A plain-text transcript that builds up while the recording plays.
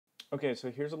Okay,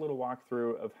 so here's a little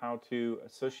walkthrough of how to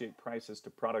associate prices to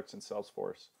products in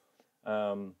Salesforce.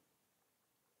 Um,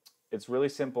 it's really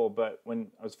simple, but when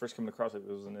I was first coming across it,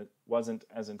 it wasn't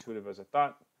as intuitive as I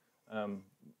thought,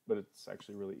 but it's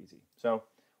actually really easy. So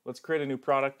let's create a new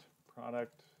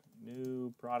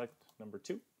new product number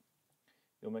 2.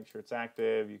 You'll make sure it's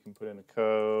active. You can put in a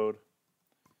code,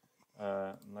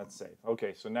 and let's save.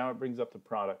 Okay, so now it brings up the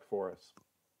product for us.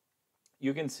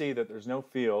 You can see that there's no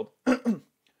field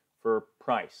for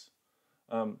price.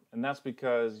 And that's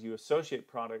because you associate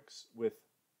products with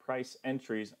price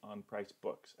entries on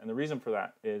Pricebooks. And the reason for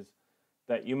that is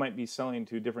that you might be selling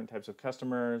to different types of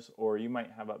customers, or you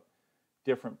might have a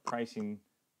different pricing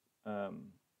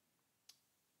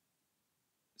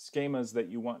schemas that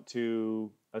you want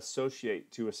to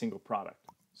associate to a single product.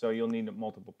 So you'll need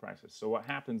multiple prices. So what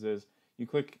happens is you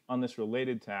click on this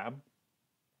related tab,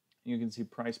 you can see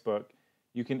Pricebook.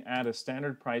 You can add a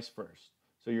standard price first.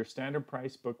 So your standard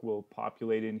price book will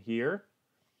populate in here,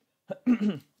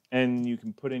 and you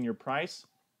can put in your price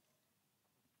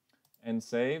and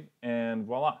save, and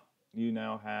voila, you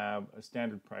now have a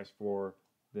standard price for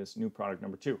this new product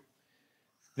number 2.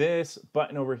 This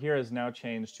button over here is now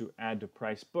changed to add to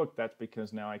price book. That's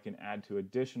because now I can add to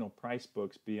additional price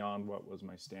books beyond what was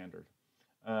my standard.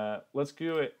 Let's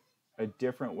do it a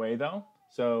different way though.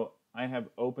 So I have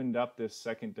opened up this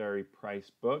secondary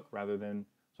price book rather than,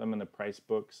 so I'm in the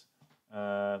Pricebooks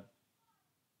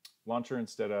launcher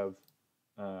instead of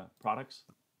products.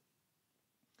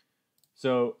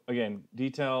 So again,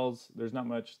 details, there's not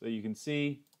much that you can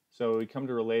see. So we come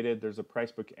to related, there's a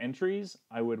Pricebook entries.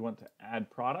 I would want to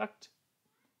add product.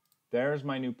 There's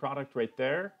my new product right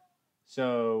there.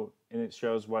 So, and it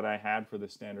shows what I had for the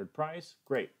standard price.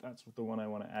 Great, that's the one I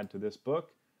want to add to this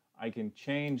book. I can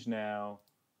change now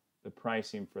the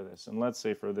pricing for this. And let's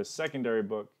say for this secondary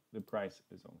book, the price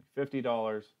is only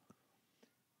 $50.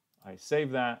 I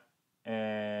save that,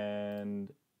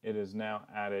 and it is now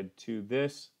added to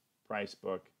this price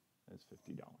book as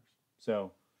 $50.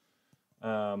 So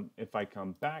if I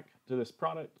come back to this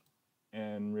product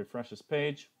and refresh this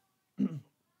page and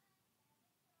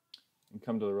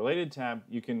come to the related tab,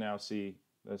 you can now see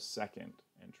the second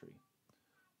entry.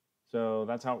 So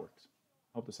that's how it works.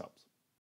 Hope this helps.